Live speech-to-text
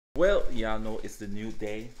Well, y'all know it's the new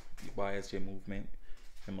day. YSJ movement.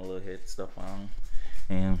 Put my little head stuff on.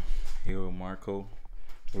 And here with Marco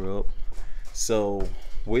Arop. So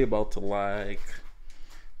we're about to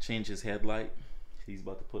change his headlight. He's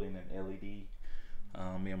about to put in an LED.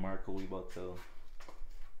 Me and Marco, we about to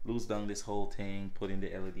loose down this whole thing, put in the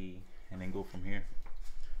LED, and then go from here.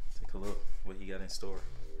 Take a look what he got in store.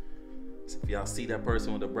 So if y'all see that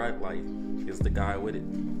person with the bright light, it's the guy with it.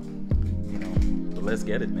 You know, but let's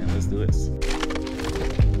get it, man. Let's do this.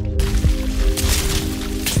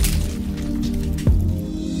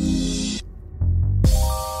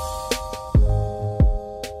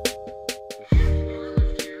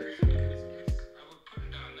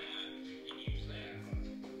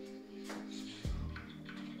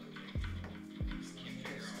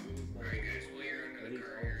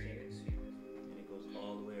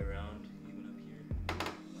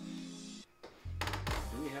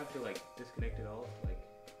 To like disconnect it all like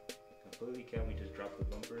completely? Can't we just drop the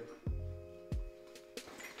bumper? I'm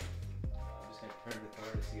just gonna turn the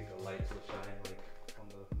car to see if the lights will shine like on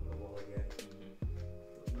the wall again.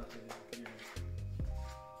 There's nothing in here.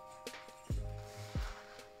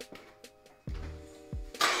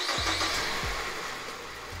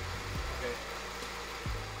 Okay.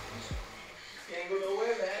 Can't go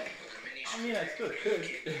nowhere, man. I mean, I still could.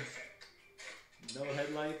 No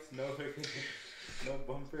headlights, no no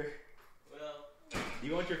bumper. Well, do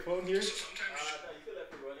you want your phone here? No, you could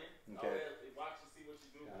let it run in. Okay. Watch and see what you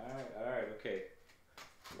do. Alright, okay.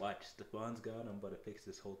 Watch, Stefan's gone. I'm about to fix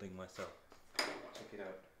this whole thing myself. Check it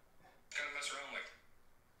out. Kind of mess around like,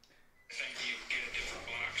 thank you, get a different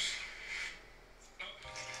box. Nope.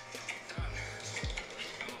 Done.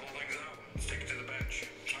 The whole thing's out. Stick it to the bench.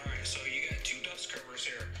 Alright, so you got two dust covers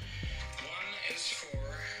here. One is for,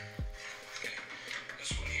 okay,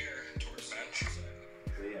 this one here towards the bench.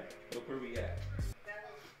 So yeah, look where we at.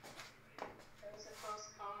 That was a close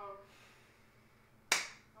call.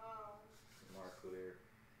 Oh. Marco there.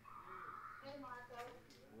 Hey, Marco.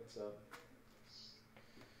 What's up?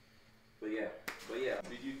 But yeah.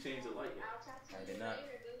 Did you change the light yet? I'll talk to I you did not.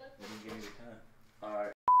 later. Good luck. You didn't give me the time.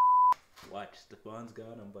 Alright. Watch, Stefan's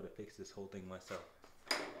gone. I'm about to fix this whole thing myself.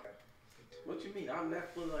 What you mean? I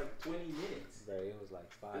left for like 20 minutes. Right, it was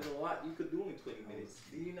like 5. There's a lot you could do in 20 minutes.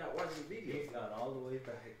 Did you not watch the video? He's gone all the way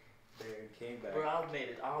back there and came back. Bro, I made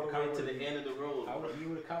it all the way to the end of the road. You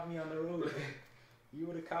would have caught me on the road. You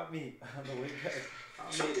would have caught me on the way back. I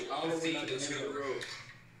made it all the way to the end of the road.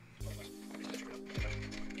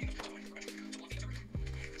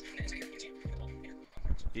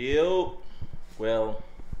 Yo, well,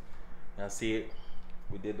 y'all see it.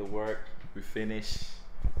 We did the work. We finished.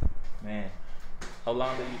 Man, how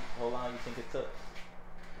long you think it took?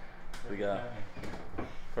 We got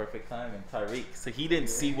perfect timing. Tyreek. So he didn't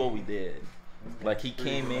see what we did. Like he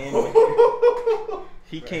came in.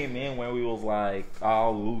 He came in when we was like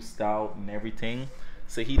all loosed out and everything.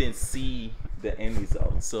 So he didn't see the end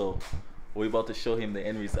result. So we're about to show him the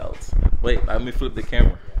end results. Wait, let me flip the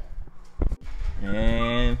camera.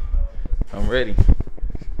 And I'm ready.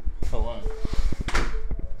 Hold on.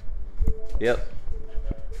 Yep.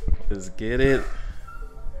 Let's get it.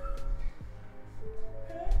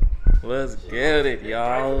 Let's get it,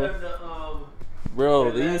 y'all.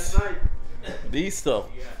 Bro, these stuff.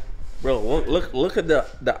 Bro, look at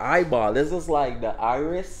the eyeball. This is like the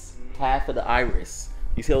iris, half of the iris.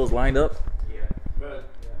 You see how it's lined up? Yeah.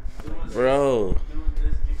 Bro.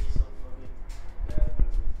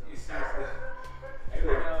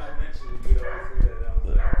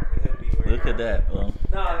 Look at that. No,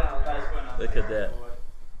 that's fine. Look at that.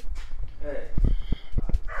 Hey.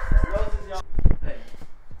 Hey.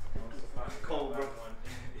 Cold, bro.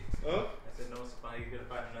 Huh? I said no spot. You're gonna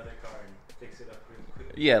find another car and fix it up real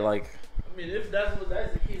quick. Yeah, like. I mean, if that's the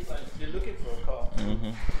case, like you're looking for a car.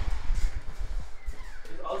 Mm-hmm.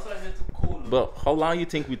 It's also here to cool. But how long you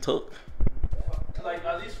think we took? Like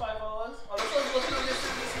at least 5 hours. Oh, that's what I was looking at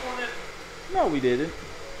this morning. No, we didn't.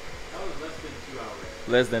 That was less than 2 hours.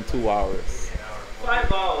 Less than 2 hours.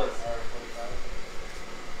 5 hours.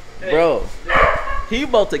 Hey. Bro, he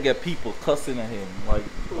about to get people cussing at him. Like,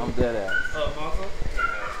 I'm dead ass. Marco?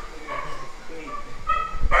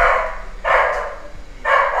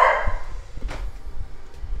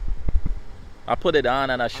 I put it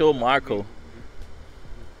on and I showed Marco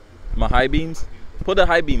my high beams. Put the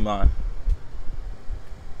high beam on.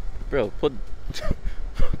 Bro, put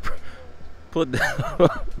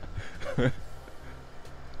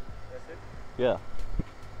yeah.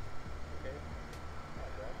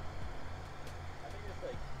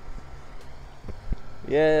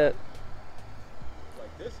 Yeah.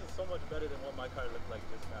 Like this is so much better than what my car looked like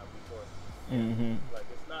just now before. Like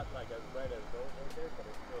it's not like as bright as those right there, but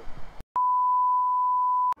it's still.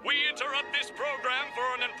 We interrupt this program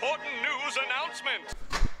for an important news announcement.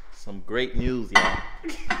 Some great news, y'all.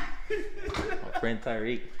 My friend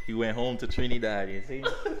Tyreek, he went home to Trinidad, you see?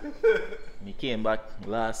 He came back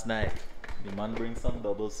last night. The man bring some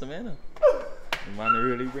doubles to me, no? The man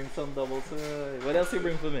really bring some doubles to me. What else he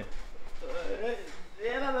bring for me?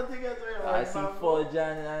 Yeah, I don't think that's right. I see fudge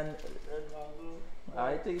and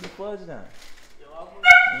I take the fudge now.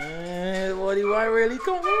 What do I really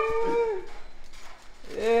come on?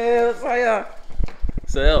 Yeah, fire.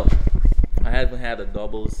 So yo, I haven't had a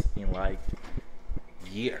doubles in like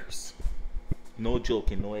years. No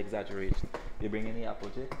joking, no exaggeration. They bring any apple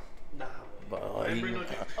jack? Nah, But I bring no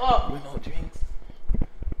drinks. Oh, bring no drinks.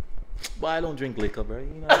 But I don't drink liquor, bro. You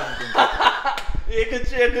know I don't drink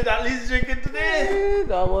liquor. You could at least drink it today. Yeah,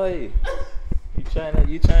 that way. You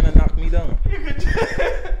tryna knock me down? You could.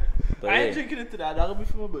 But I ain't yeah. drinking it today. That'll be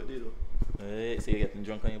for my birthday though. Hey, so you getting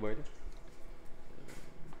drunk on your birthday?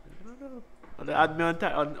 I don't know. And they add me on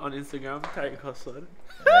Instagram, Tyreek Hustle.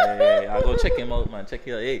 Hey, I'll go check him out, man. Check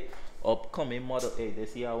it out. Hey, upcoming model. Hey,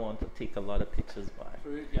 this year I want to take a lot of pictures, boy.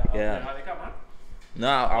 Yeah. Yeah. How they come on? No,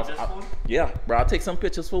 I'll phone? yeah, bro. I'll take some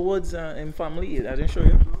pictures for Woods and family. I didn't show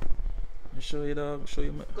you. I'll show you the. Show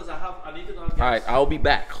you. Because I need to go. All right, I'll be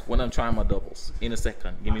back when I'm trying my doubles in a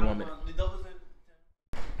second. Give me 1 minute. The doubles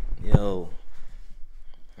in. Yo,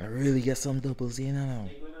 I really get some doubles in now.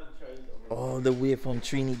 They going on try doubles. All the way from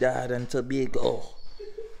Trinidad and Tobago.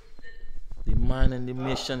 The man and the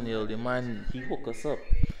mission, yo. The man, he hook us up.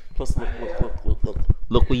 Plus, look.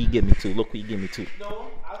 Look what he give me to. Look what he give me to. No,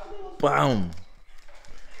 actually it was Bam.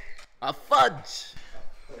 A fudge.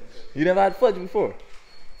 You never had fudge before?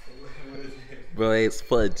 Bro, it's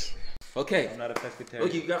fudge. Okay. I'm not a pescatarian.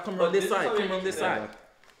 Okay, you gotta come around this side. Come around this side.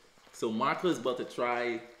 So Marco is about to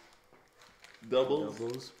try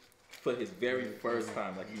doubles for his very first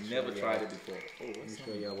time. Like he never tried it before. Oh, Let me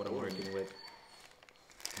show you what I'm working with.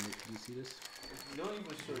 Can you see this? you don't even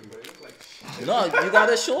sure, bro. It look like shit. No, you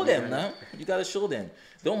gotta show them, man. You gotta show them.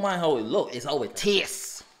 Don't mind how it looks. It's how it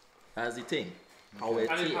tastes. That's the thing. How it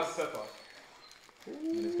I didn't have tastes. pepper.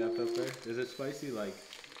 And it's got pepper. Is it spicy? Like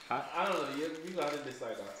hot? I don't know. You gotta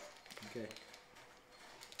decide that. Okay.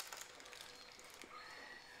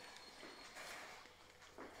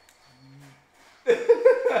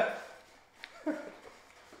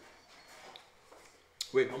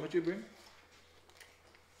 Wait, how much you bring?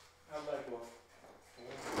 I like one.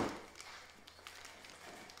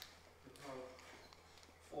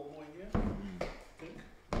 Four more here? Think?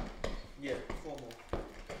 Yeah, 4 more.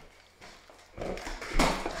 Yeah,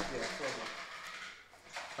 4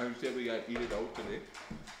 more. Are you saying we gotta eat it out today?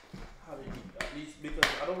 How to eat? At least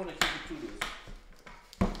because I don't want to keep it 2 days.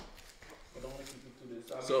 I don't want to keep it 2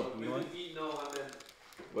 days. I So, mean, you we want- can eat now and then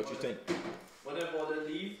What you think? whenever they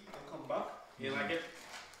leave and come back. You like it?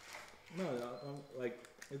 No, like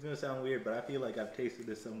it's gonna sound weird, but I feel like I've tasted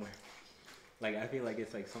this somewhere. Like I feel like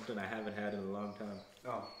it's like something I haven't had in a long time.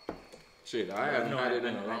 No. Shit, I haven't had it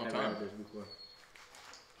in a long I've never time. had this before.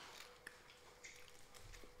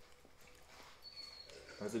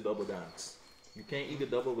 That's a double dance. You can't eat the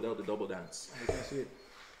double without the double dance. I can't see it.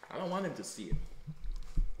 I don't want him to see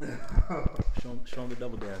it. Show him the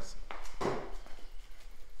double dance.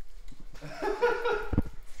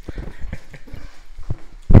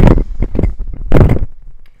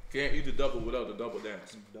 Can't eat the double without the double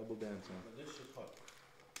dance. Double dance, man. But this shit hot.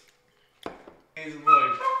 Hey,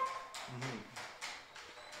 boy.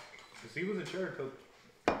 Cause he wasn't sure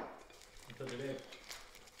until today.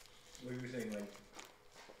 What were you saying? Like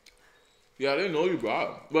Yeah, I didn't know you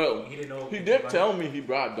brought. Well, he didn't know. he did tell me he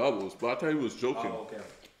brought doubles, but I thought he was joking. Oh, okay.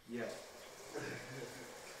 Yeah.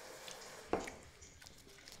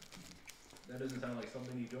 That doesn't sound like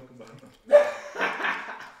something you joke about.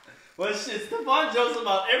 Well, shit, Stephon jokes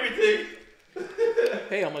about everything.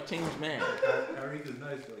 Hey, I'm a changed man. Tyreek is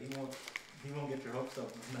nice, but he won't get your hopes up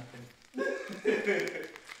with nothing.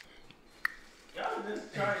 Y'all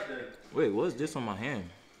just try it then. Wait, what's this on my hand?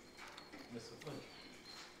 Mr. Flynn.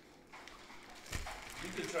 You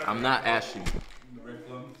could try I'm the not red mango ashy. The red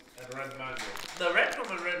plum. And red mango. The red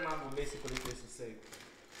plum and red mango basically taste the same.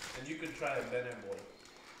 And you could try a Ben and boy.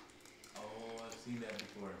 Oh, I've seen that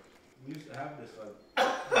before. We used to have this like,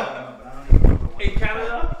 but I don't remember what In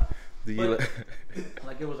Canada? Do you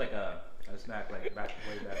like it was like a snack like back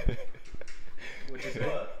way back. Which is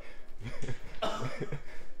what?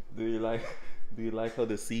 do you like how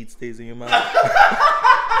the seed stays in your mouth?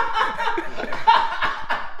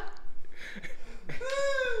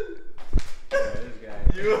 This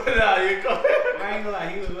guy. You come. I ain't gonna lie,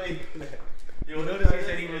 he was waiting for that. You notice he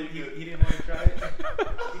said he didn't want to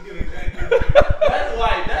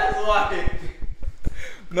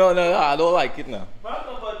No, I don't like it now.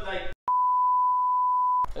 Marco, but like.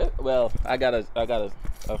 Well, I got a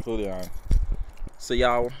hoodie on. So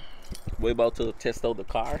y'all, we're about to test out the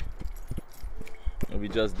car. And we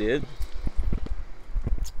just did.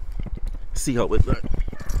 See how it looks.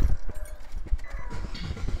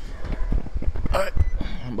 Alright,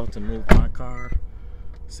 I'm about to move my car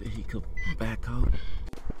so he could back out.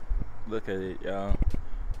 Look at it, y'all.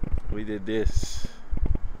 We did this.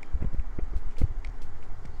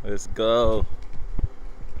 Let's go.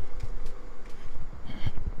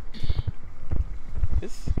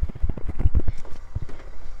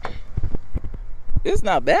 It's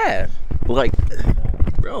not bad. Like,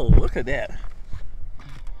 bro, look at that.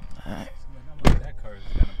 That car is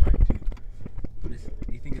kind of bright too.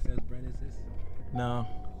 Do you think it's as bright as this? No.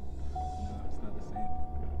 No, it's not the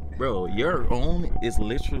same. Bro, your own is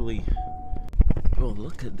literally. Bro,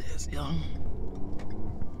 look at this, young.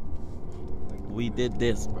 We did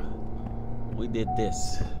this, bro. We did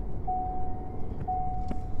this.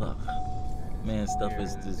 Look, man, stuff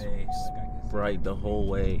is just bright the whole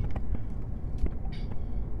way.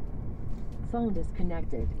 Phone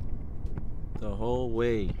disconnected. The whole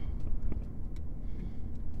way.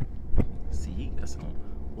 See, he got some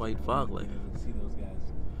white fog light. See those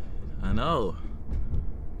guys. I know.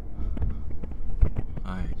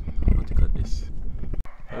 Alright, I'm about to cut this.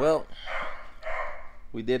 Well,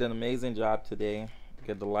 we did an amazing job today.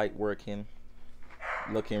 Get the light working.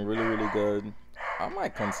 Looking really, really good. I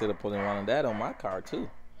might consider putting one of that on my car too.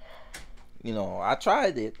 You know, I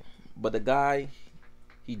tried it, but the guy,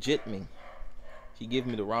 he jipped me. He gave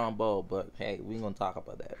me the wrong bulb, but hey, we ain't gonna talk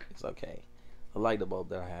about that. It's okay. I like the bulb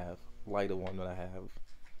that I have. I like the one that I have.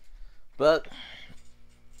 But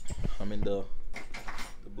I'm in the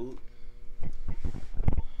boot.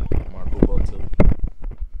 Marco about to.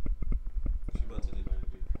 Honestly,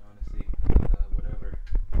 whatever.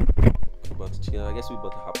 About to chill. I guess we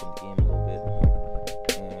about to hop on the game a little bit.